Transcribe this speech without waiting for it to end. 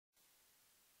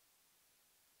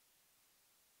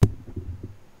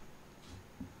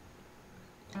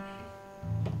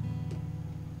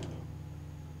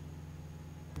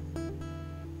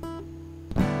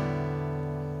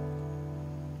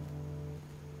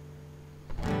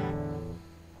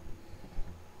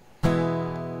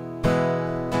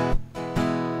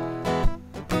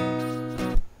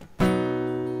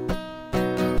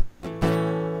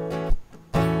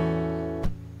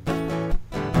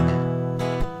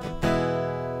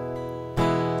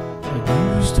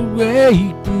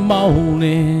wait the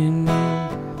morning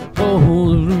for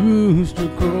the rooster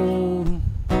crow,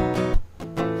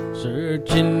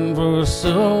 searching for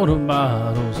soda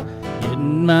bottles,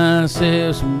 getting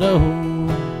myself some dough.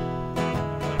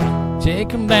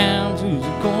 Take 'em down to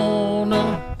the corner,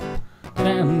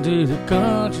 down to the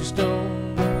country store,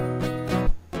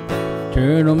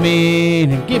 turn 'em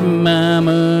in and give my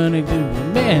money to a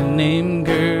man named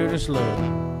Curtis Lowe.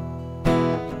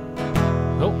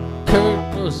 Oh,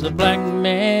 Kurt was a black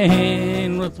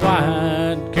man with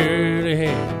white curly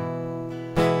hair.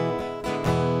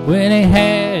 When he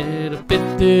had a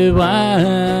fifth of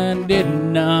wine, did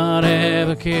not have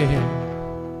a care.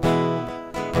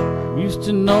 Used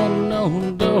to know no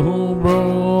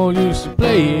dobro, used to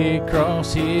play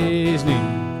across his knee.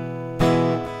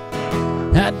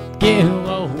 I'd give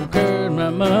old Kurt my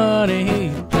money,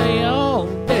 he'd play all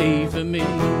day for me.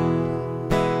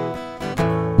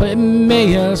 Play me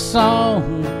a song,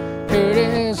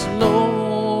 Curtis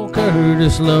Lowe,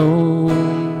 Curtis Lowe.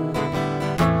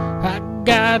 I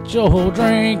got your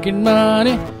drinking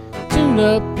money, tune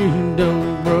up your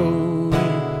dobro.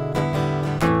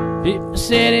 People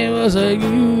said it was a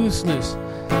useless,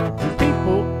 and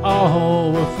people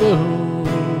all were fools.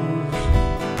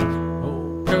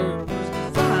 Old Kurt was the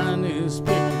finest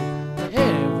picker to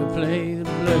ever play the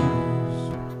blues.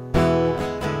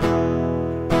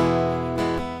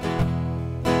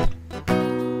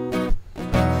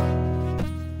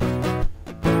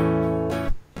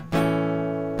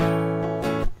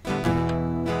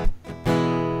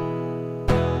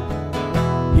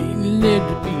 He lived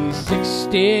to be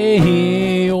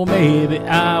 60, or maybe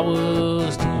I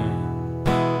was 10.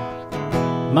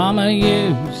 Mama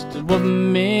used to whip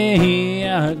me,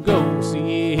 I'd go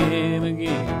see him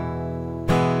again.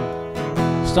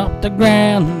 Stomp the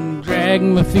ground, drag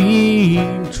my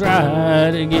feet,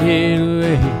 try to get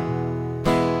away.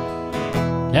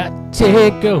 I'd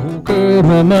take old Kurt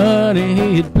my money,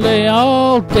 he'd play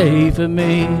all day for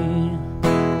me.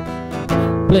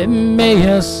 Play me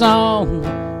a song,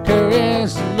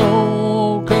 Curtis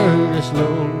Lowe, Curtis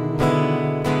Lowe.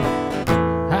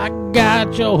 I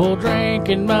got your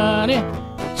drinking money,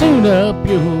 tune up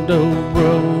your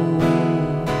dobro.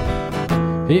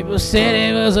 People said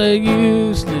it was a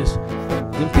useless,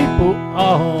 the people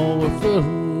all were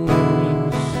fools.